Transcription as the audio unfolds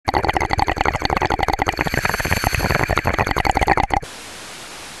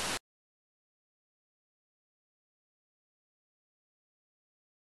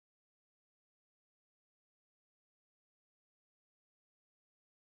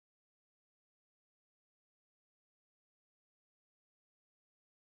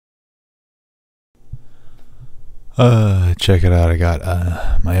Check it out. I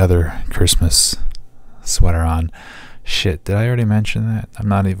got my other Christmas sweater on. Shit, did I already mention that? I'm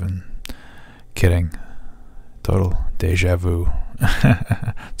not even kidding. Total deja vu.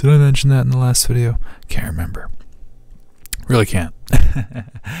 Did I mention that in the last video? Can't remember. Really can't.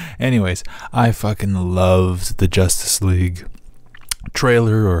 Anyways, I fucking loved the Justice League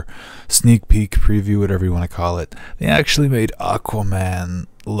trailer or sneak peek preview, whatever you want to call it. They actually made Aquaman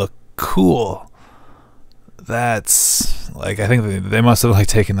look cool. That's like, I think they must have like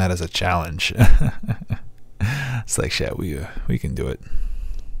taken that as a challenge. It's like, shit, we can do it.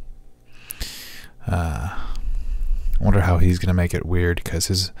 I wonder how he's gonna make it weird, because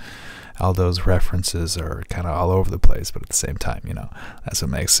his Aldo's references are kind of all over the place, but at the same time, you know, that's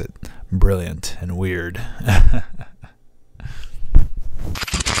what makes it brilliant and weird.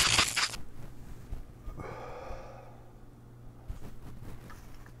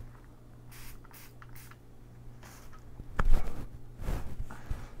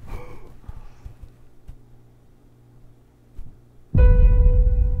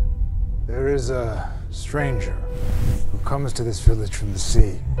 There is a stranger who comes to this village from the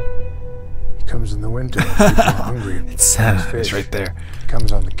sea. He comes in the winter when people are hungry. It's Santa. It's right there. He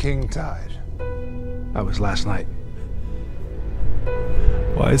comes on the king tide. That was last night.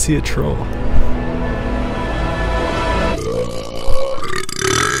 Why is he a troll?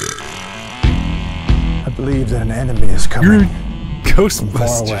 I believe that an enemy is coming. You're Far away.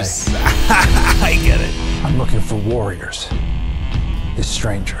 Ghostbusters. I get it. I'm looking for warriors. This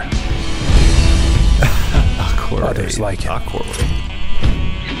stranger. Others like him.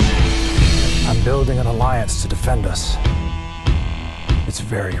 I'm building an alliance to defend us. It's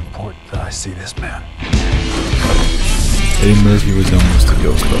very important that I see this man. Eddie Murphy was almost a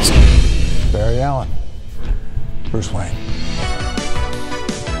Ghostbuster. Barry Allen. Bruce Wayne.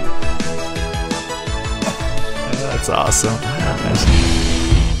 That's awesome.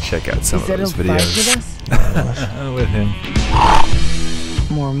 Check out some of those videos with him.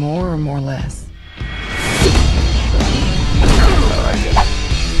 More or more less?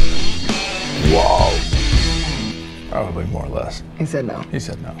 Whoa. Probably more or less. He said no. He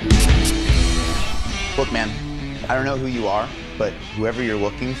said no. Look, man, I don't know who you are, but whoever you're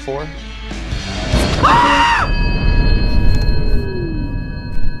looking for...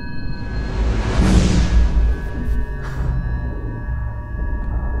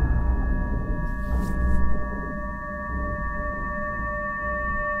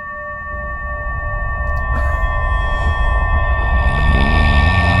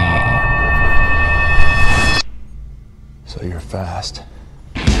 So you're fast.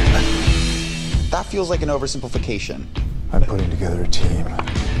 That feels like an oversimplification. I'm putting together a team.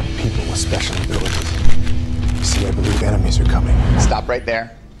 People with special abilities. You see, I believe enemies are coming. Stop right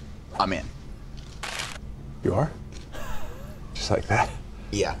there. I'm in. You are? Just like that?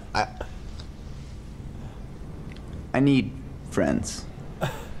 Yeah, I need friends.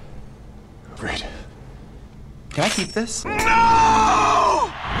 Agreed. Can I keep this?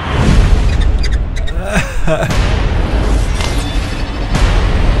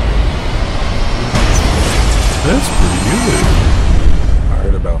 That's pretty good. I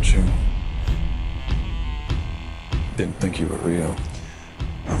heard about you. Didn't think you were real.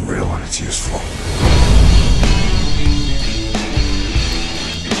 I'm real when it's useful.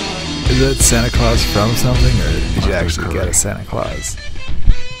 Is that Santa Claus from something, or did you actually get a Santa Claus?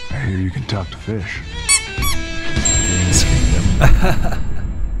 I hear you can talk to fish. Green screened him.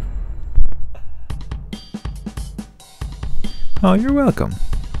 Oh, you're welcome.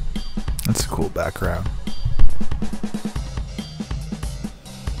 That's a cool background.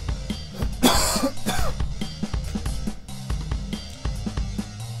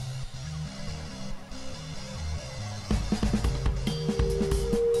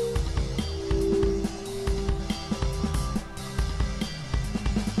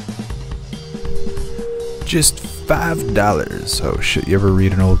 Just $5. Oh shit, you ever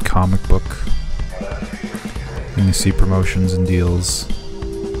read an old comic book and you see promotions and deals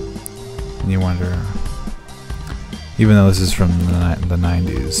and you wonder, even though this is from the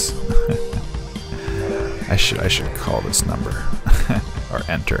 90s, I should call this number or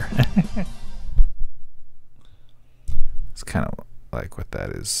enter. It's kind of like what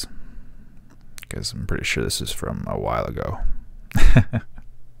that is, because I'm pretty sure this is from a while ago.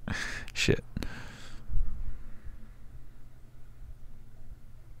 Shit.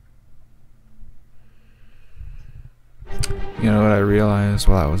 You know what I realized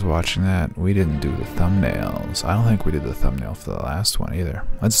while I was watching that? We didn't do the thumbnails. I don't think we did the thumbnail for the last one either.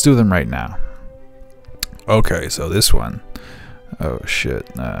 Let's do them right now. Okay, so this one. Oh shit.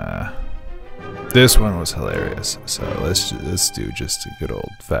 This one was hilarious, so let's do just a good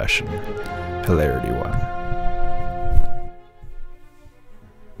old-fashioned hilarity one. I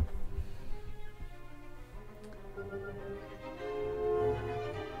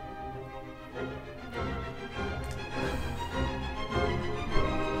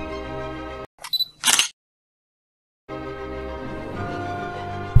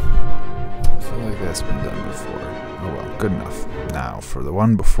feel like that's been done before. Oh well, good enough. Now for the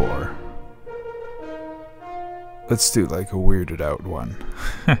one before. Let's do like a weirded out one.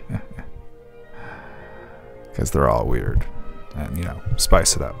 Because they're all weird. And, you know,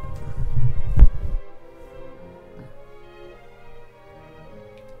 spice it up.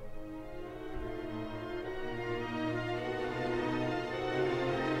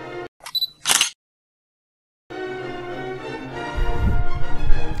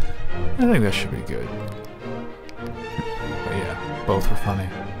 I think that should be good. But yeah, both were funny.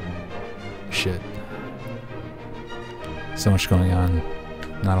 Shit. So much going on,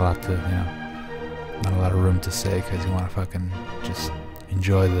 not a lot to, you know, not a lot of room to say because you want to fucking just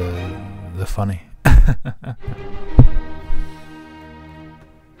enjoy the funny.